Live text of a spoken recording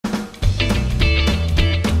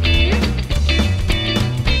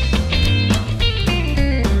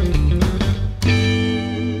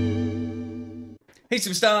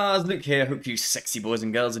superstars, Luke here. Hope you sexy boys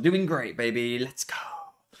and girls are doing great, baby. Let's go.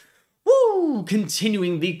 Woo!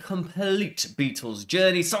 Continuing the complete Beatles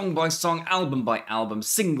journey, song by song, album by album,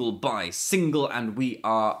 single by single, and we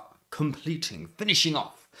are finishing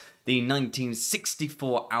off the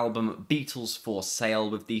 1964 album Beatles for Sale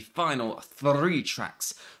with the final 3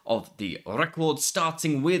 tracks of the record,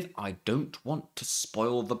 starting with I Don't Want to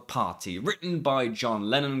Spoil the Party, written by John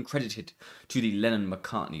Lennon, credited to the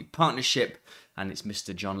Lennon-McCartney partnership, and it's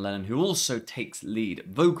Mr. John Lennon who also takes lead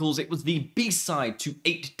vocals. It was the B-side to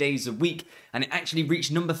 8 Days a Week, and it actually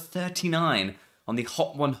reached number 39 on the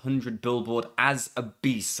Hot 100 Billboard as a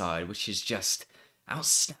B-side, which is just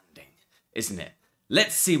outstanding, isn't it?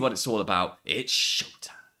 Let's see what it's all about. It's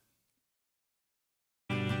showtime.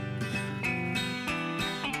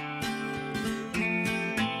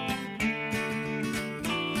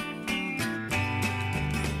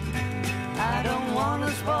 I don't want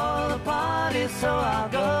to spoil the party, so I'll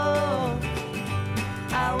go.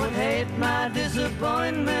 I would hate my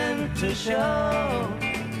disappointment to show.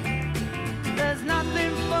 There's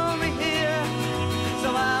nothing for me here,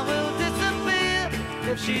 so I will disappear.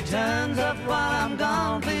 If she turns up while I'm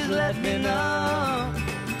gone, please let me know.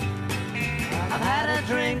 I've had a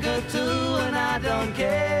drink or two and I don't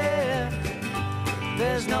care.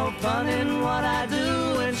 There's no fun in what I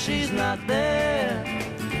do when she's not there.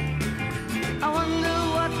 I wonder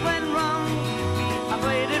what went wrong. I've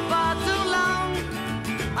waited far too long.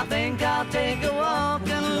 I think I'll take a walk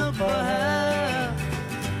and look for her.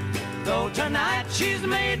 Though tonight she's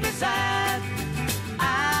made me sad,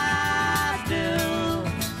 I still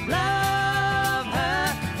love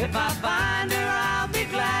her. If I find her, I'll be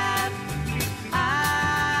glad.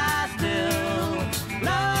 I still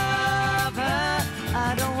love her.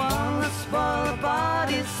 I don't want to spoil the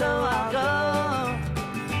party, so I'll go.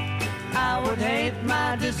 I would hate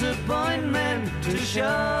my disappointment to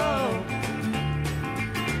show.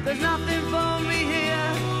 There's nothing for me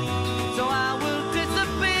here, so I will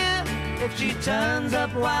disappear. If she turns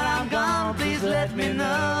up while I'm gone, please let me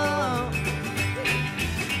know.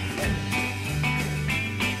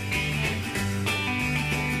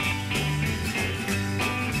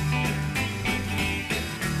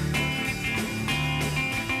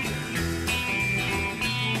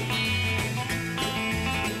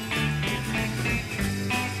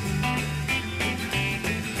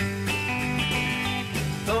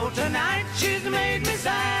 Tonight she's made me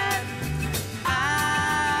sad,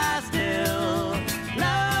 I still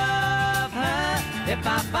love her. If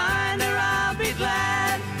I find her, I'll be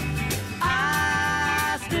glad.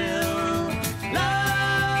 I still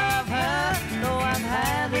love her. Though I've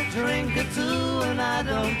had a drink or two and I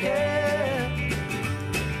don't care.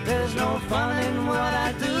 There's no fun in what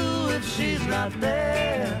I do if she's not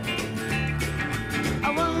there. I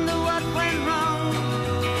wonder what went wrong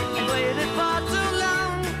and waited far too long.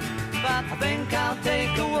 But I think I'll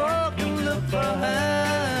take a walk and look for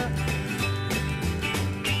her.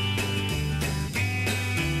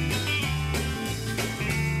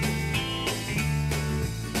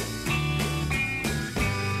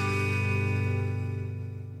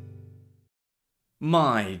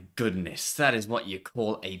 My goodness, that is what you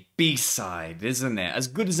call a B-side, isn't it? As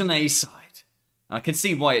good as an A-side. I can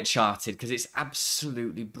see why it charted, because it's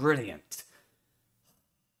absolutely brilliant.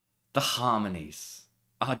 The harmonies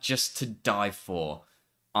are just to die for,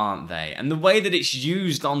 aren't they? And the way that it's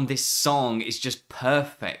used on this song is just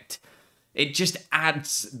perfect. It just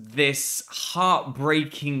adds this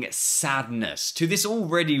heartbreaking sadness to this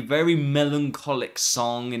already very melancholic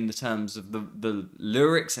song in terms of the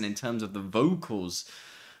lyrics and in terms of the vocals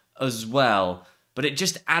as well. But it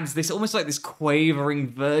just adds this almost like this quavering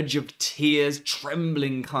verge of tears,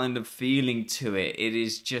 trembling kind of feeling to it. It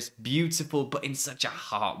is just beautiful, but in such a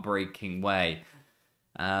heartbreaking way.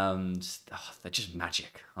 And they're just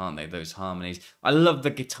magic, aren't they, those harmonies? I love the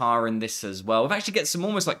guitar in this as well. We've actually get some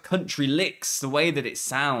almost like country licks, the way that it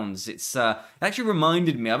sounds. It actually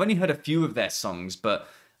reminded me, I've only heard a few of their songs,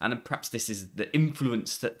 and perhaps this is the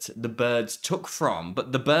influence that the Byrds took from,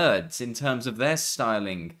 but the Byrds, in terms of their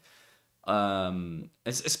styling,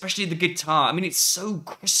 especially the guitar, I mean, it's so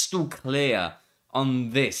crystal clear on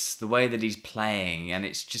this, the way that he's playing, and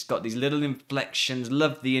it's just got these little inflections.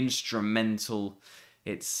 Love the instrumental.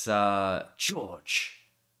 It's, George,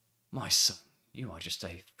 my son, you are just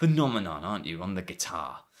a phenomenon, aren't you, on the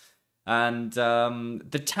guitar? And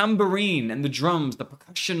the tambourine and the drums, the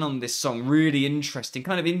percussion on this song, really interesting,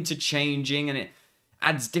 kind of interchanging, and it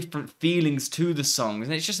adds different feelings to the songs.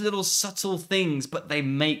 And it's just little subtle things, but they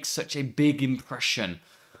make such a big impression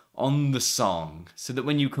on the song, so that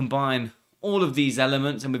when you combine all of these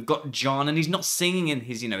elements, and we've got John, and he's not singing in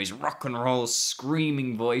his, his rock and roll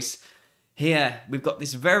screaming voice. Here, we've got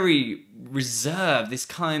this very reserved, this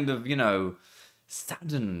kind of,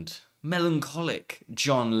 saddened, melancholic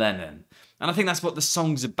John Lennon. And I think that's what the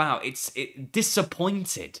song's about. It's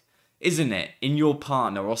disappointed, isn't it, in your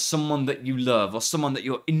partner or someone that you love or someone that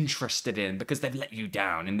you're interested in because they've let you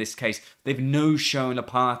down. In this case, they've no-shown a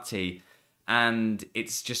party and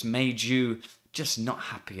it's just made you just not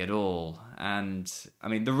happy at all. And, I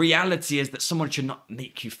mean, the reality is that someone should not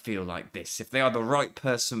make you feel like this. If they are the right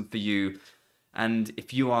person for you, and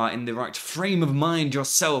if you are in the right frame of mind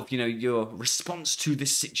yourself, your response to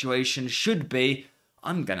this situation should be,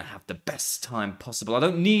 I'm going to have the best time possible. I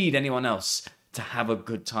don't need anyone else to have a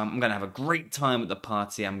good time. I'm going to have a great time at the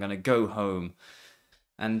party. I'm going to go home.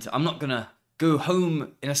 And I'm not going to go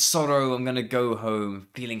home in a sorrow. I'm going to go home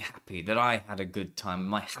feeling happy that I had a good time.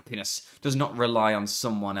 My happiness does not rely on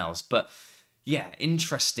someone else. But yeah,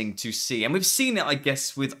 interesting to see. And we've seen it, I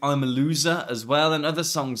guess, with I'm a Loser as well, and other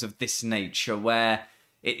songs of this nature, where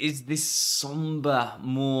it is this somber,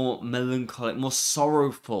 more melancholic, more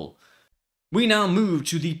sorrowful. We now move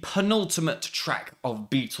to the penultimate track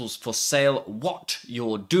of Beatles for Sale, What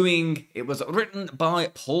You're Doing. It was written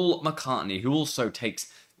by Paul McCartney, who also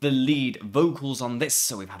takes the lead vocals on this.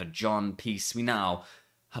 So we've had a John piece, we now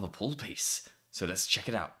have a Paul piece. So let's check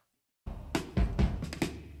it out.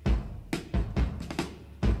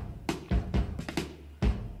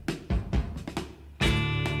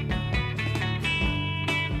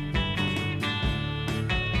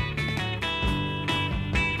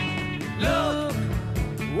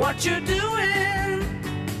 What you're doing,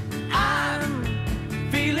 I'm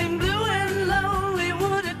feeling blue and lonely.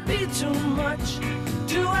 Would it be too much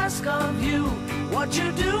to ask of you what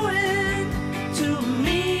you're doing to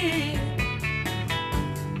me?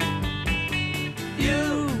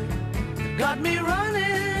 You got me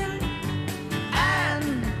running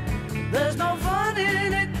and there's no fun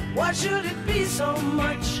in it. Why should it be so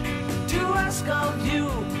much to ask of you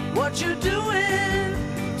what you're doing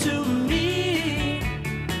to me?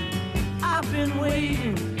 I've been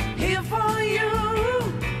waiting here for you,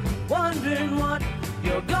 wondering what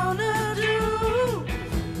you're gonna do.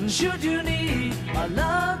 And should you need a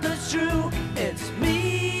love that's true, it's me.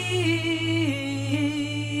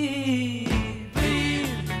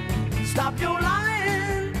 Please stop your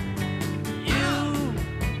lying. You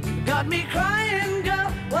got me crying,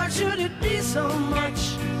 girl. Why should it be so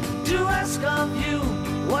much to ask of you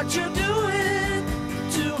what you're doing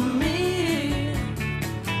to me?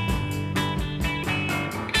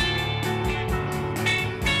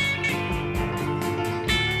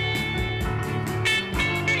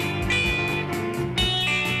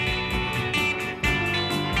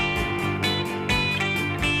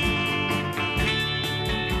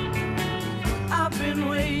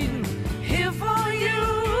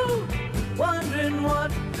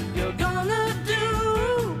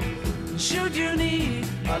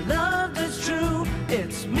 A love that's true,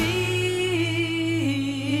 it's me.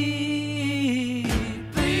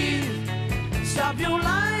 Please stop your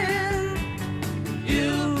lying.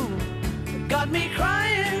 You got me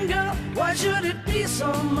crying, girl. Why should it be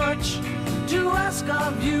so much to ask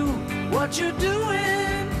of you what you're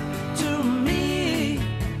doing to me?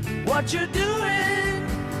 What you're doing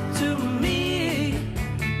to me?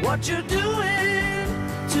 What you're doing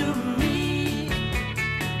to me?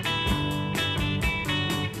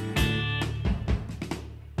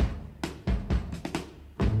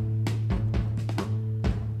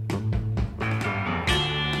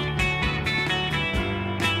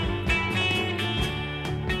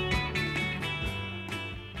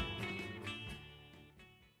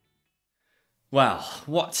 Wow,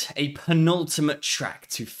 what a penultimate track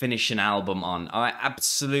to finish an album on. I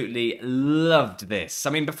absolutely loved this. I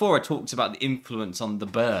mean, before I talked about the influence on the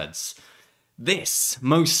Byrds, this,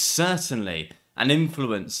 most certainly, an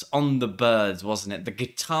influence on the Byrds, wasn't it? The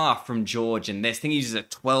guitar from George in this thing, he uses a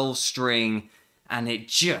 12-string, and it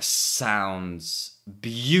just sounds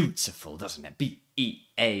beautiful, doesn't it?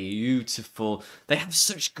 Beautiful. They have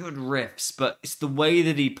such good riffs, but it's the way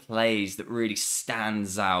that he plays that really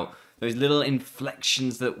stands out. Those little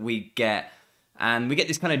inflections that we get. And we get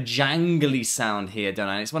this kind of jangly sound here, don't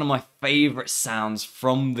I? And it's one of my favourite sounds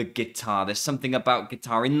from the guitar. There's something about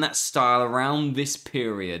guitar in that style around this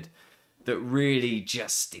period that really it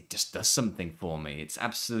just does something for me. It's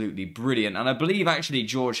absolutely brilliant. And I believe actually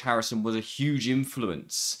George Harrison was a huge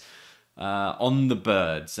influence on the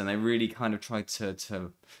Byrds. And they really kind of tried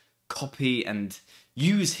to copy and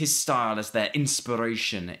use his style as their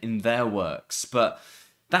inspiration in their works. But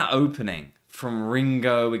that opening from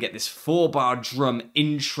Ringo. We get this 4-bar drum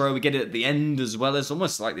intro. We get it at the end as well. It's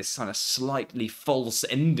almost like this kind of slightly false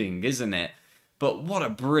ending, isn't it? But what a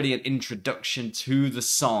brilliant introduction to the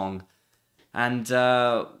song. And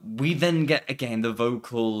we then get, again, the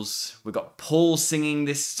vocals. We've got Paul singing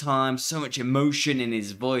this time. So much emotion in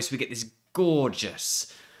his voice. We get this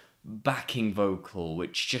gorgeous backing vocal,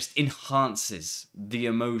 which just enhances the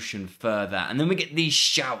emotion further. And then we get these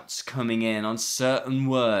shouts coming in on certain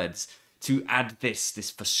words to add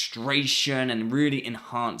this frustration and really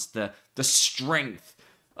enhance the strength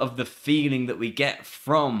of the feeling that we get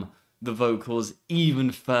from the vocals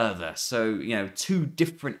even further. So, you know, 2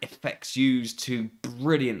 different effects used to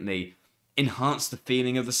brilliantly enhance the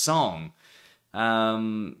feeling of the song.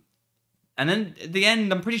 And then at the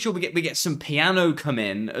end, I'm pretty sure we get some piano come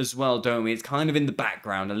in as well, don't we? It's kind of in the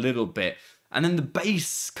background a little bit. And then the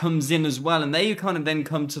bass comes in as well, and they kind of then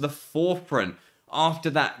come to the forefront after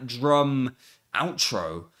that drum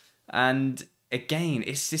outro. And again,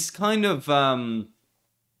 it's this kind of,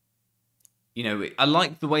 you know, I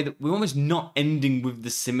like the way that we're almost not ending with the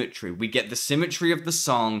symmetry. We get the symmetry of the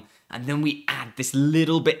song, and then we add this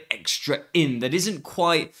little bit extra in that isn't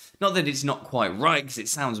quite, not that it's not quite right, because it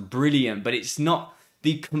sounds brilliant, but it's not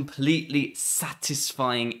the completely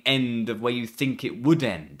satisfying end of where you think it would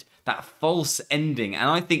end. That false ending. And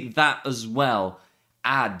I think that as well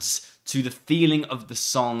adds to the feeling of the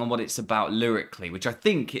song and what it's about lyrically, which I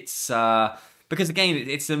think it's, because again,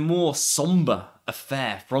 it's a more somber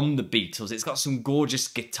affair from the Beatles. It's got some gorgeous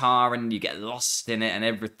guitar and you get lost in it and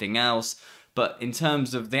everything else. But in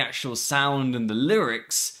terms of the actual sound and the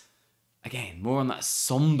lyrics, again, more on that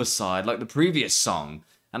somber side, like the previous song.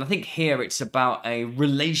 And I think here it's about a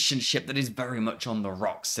relationship that is very much on the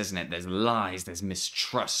rocks, isn't it? There's lies, there's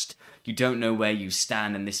mistrust. You don't know where you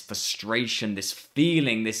stand, and this frustration, this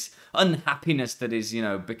feeling, this unhappiness that is, you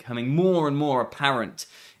know, becoming more and more apparent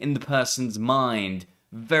in the person's mind,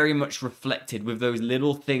 very much reflected with those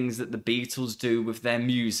little things that the Beatles do with their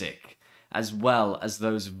music, as well as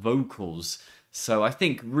those vocals. So I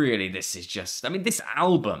think really this is just, I mean, this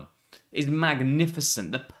album is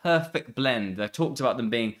magnificent, the perfect blend. I talked about them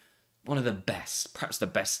being one of the best, perhaps the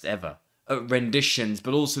best ever, at renditions,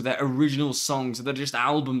 but also their original songs, they're just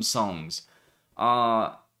album songs,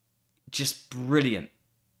 are just brilliant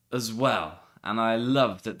as well. And I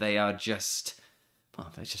love that they are just,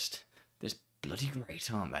 well, they're just bloody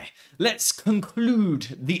great, aren't they? Let's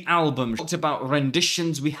conclude the album. We talked about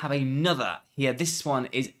renditions. We have another here. This one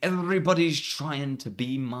is Everybody's Trying to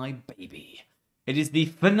Be My Baby. It is the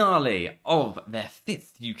finale of their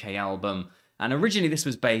 5th UK album, and originally this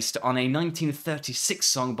was based on a 1936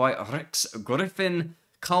 song by Rex Griffin.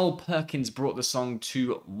 Carl Perkins brought the song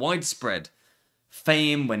to widespread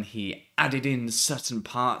fame when he added in certain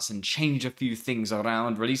parts and changed a few things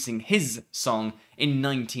around, releasing his song in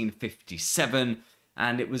 1957.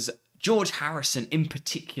 And it was George Harrison in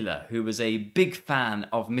particular who was a big fan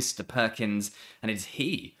of Mr. Perkins, and it's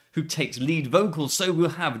he who takes lead vocals. So we'll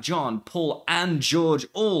have John, Paul and George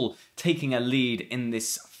all taking a lead in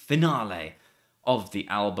this finale of the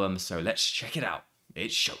album. So let's check it out.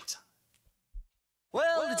 It's showtime.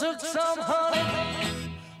 Well, they took some honey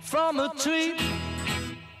from a tree,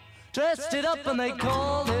 dressed it up and they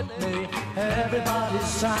called it me.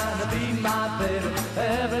 Everybody's trying to be my baby.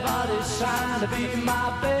 Everybody's trying to be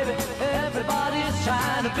my baby. Everybody's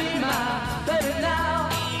trying to be my baby now.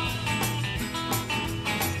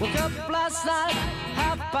 Woke up last night,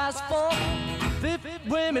 4:30, 50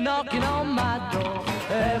 women knocking on my door.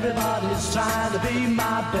 Everybody's trying to be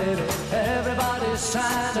my baby. Everybody's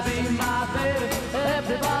trying to be my baby.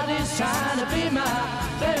 Everybody's trying to be my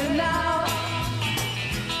baby now.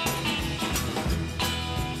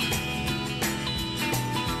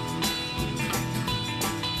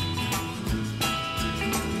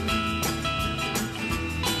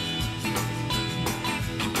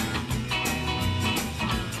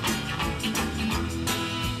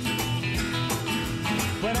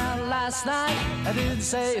 Went out last night, I didn't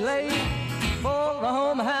say late. For the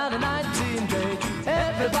home I had a 19 date.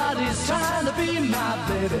 Everybody's trying to be my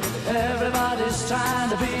baby. Everybody's trying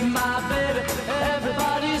to be my baby.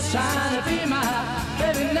 Everybody's trying to be my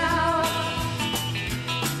baby now.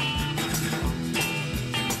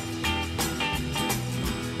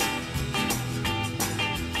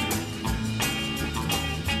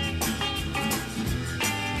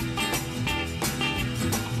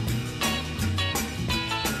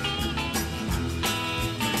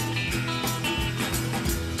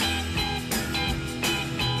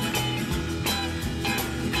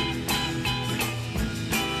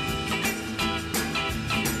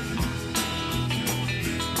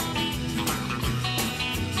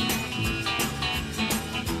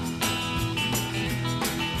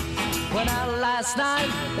 Went out last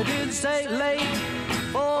night, it didn't stay late.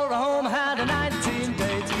 For a home had a 19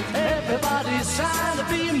 date. Everybody's trying to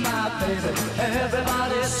be my baby.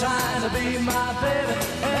 Everybody's trying to be my baby.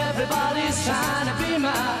 Everybody's trying to be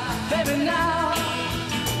my baby now.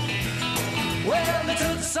 Well, they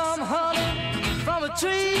took some honey from a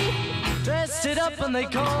tree, dressed it up and they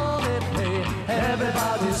called it me.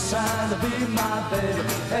 Everybody's trying to be my baby.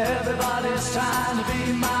 Everybody's trying to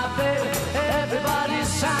be my baby.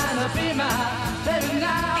 Everybody's trying to be my baby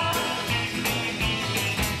now.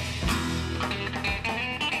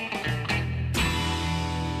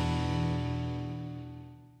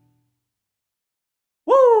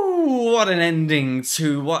 Woo! What an ending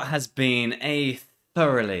to what has been a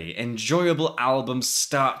thoroughly enjoyable album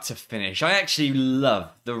start to finish. I actually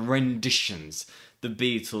love the renditions the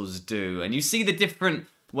Beatles do, and you see the different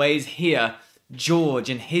ways here George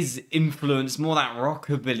and his influence, more that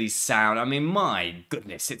rockabilly sound. I mean, my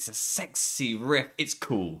goodness, it's a sexy riff. It's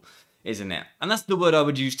cool, isn't it? And that's the word I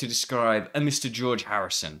would use to describe a Mr. George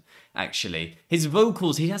Harrison, actually. His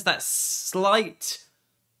vocals, he has that slight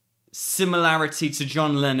similarity to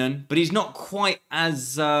John Lennon, but he's not quite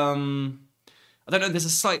as, I don't know, there's a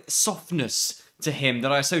slight softness to him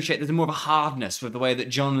that I associate, there's more of a hardness with the way that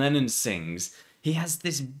John Lennon sings. He has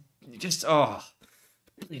this, just, oh,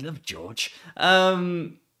 I really love George.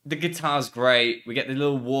 The guitar's great, we get the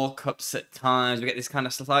little walk-ups at times, we get this kind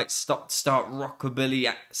of slight stop-start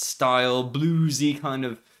rockabilly style, bluesy kind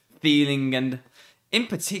of feeling, and in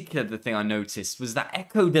particular the thing I noticed was that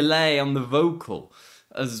echo delay on the vocal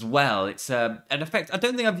as well. It's an effect I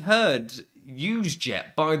don't think I've heard used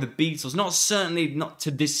yet by the Beatles, certainly not to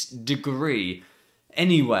this degree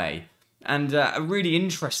anyway, and really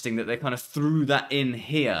interesting that they kind of threw that in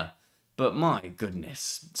here. But my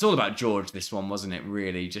goodness, it's all about George, this one, wasn't it,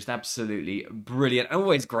 really? Just absolutely brilliant.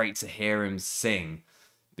 Always great to hear him sing,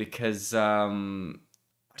 because I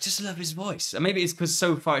just love his voice. And maybe it's because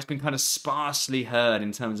so far it's been kind of sparsely heard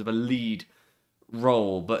in terms of a lead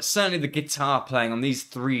role, but certainly the guitar playing on these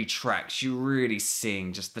 3 tracks, you're really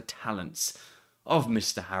seeing just the talents of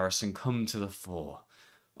Mr. Harrison come to the fore,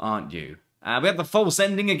 aren't you? We have the false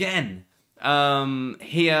ending again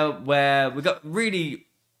here, where we got really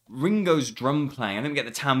Ringo's drum playing. I think we get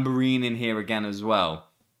the tambourine in here again as well.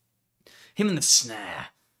 Him and the snare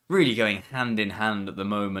really going hand in hand at the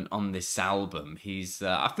moment on this album.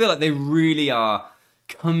 I feel like they really are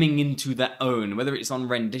coming into their own, whether it's on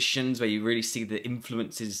renditions where you really see the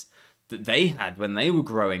influences that they had when they were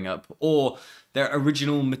growing up, or their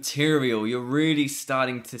original material. You're really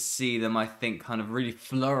starting to see them, I think, kind of really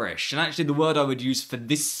flourish. And actually the word I would use for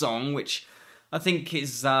this song, which I think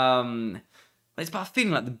is it's about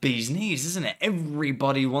feeling like the bee's knees, isn't it?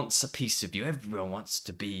 Everybody wants a piece of you. Everyone wants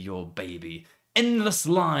to be your baby. Endless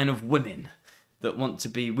line of women that want to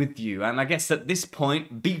be with you. And I guess at this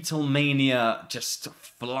point, Beatlemania just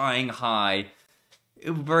flying high,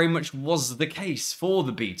 it very much was the case for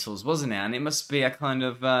the Beatles, wasn't it? And it must be a kind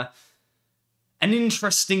of an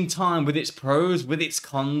interesting time with its pros, with its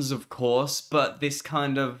cons, of course, but this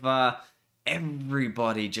kind of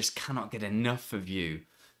everybody just cannot get enough of you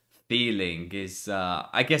feeling is,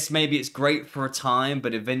 I guess maybe it's great for a time,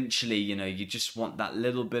 but eventually, you know, you just want that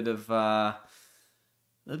little bit of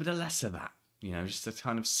less of that. You know, just a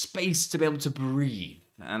kind of space to be able to breathe.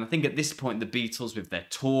 And I think at this point, the Beatles, with their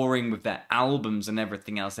touring, with their albums and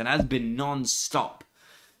everything else, it has been non-stop.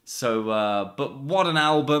 So, but what an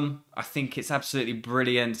album. I think it's absolutely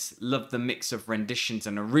brilliant. Love the mix of renditions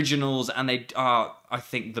and originals. And they are, I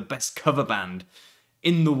think, the best cover band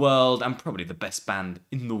in the world, and probably the best band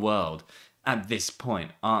in the world at this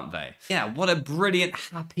point, aren't they? Yeah, what a brilliant,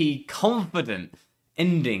 happy, confident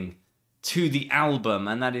ending to the album,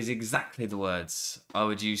 and that is exactly the words I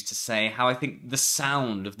would use to say how I think the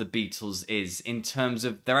sound of the Beatles is in terms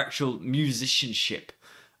of their actual musicianship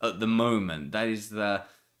at the moment. That is they're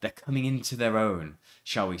coming into their own,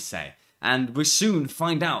 shall we say. And we'll soon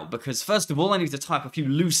find out, because first of all, I need to type a few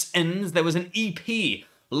loose ends. There was an EP,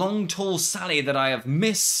 Long Tall Sally, that I have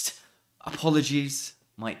missed. Apologies,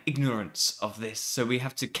 my ignorance of this. So we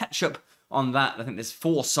have to catch up on that. I think there's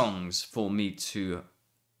 4 songs for me to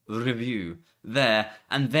review there,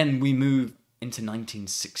 and then we move into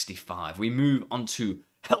 1965. We move on to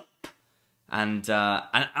Help, and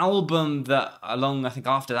an album that, I think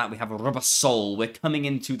after that we have Rubber Soul. We're coming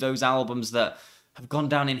into those albums that have gone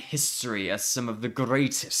down in history as some of the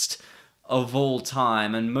greatest of all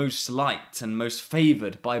time, and most liked and most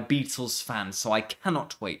favoured by Beatles fans, so I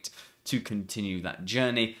cannot wait to continue that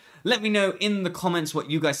journey. Let me know in the comments what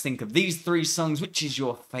you guys think of these 3 songs, which is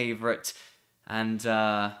your favourite, and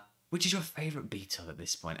which is your favourite Beatle at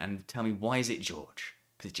this point? And tell me, why is it George?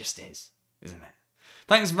 Because it just is. isn't it?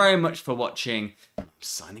 Thanks very much for watching. I'm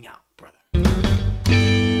signing out, brother.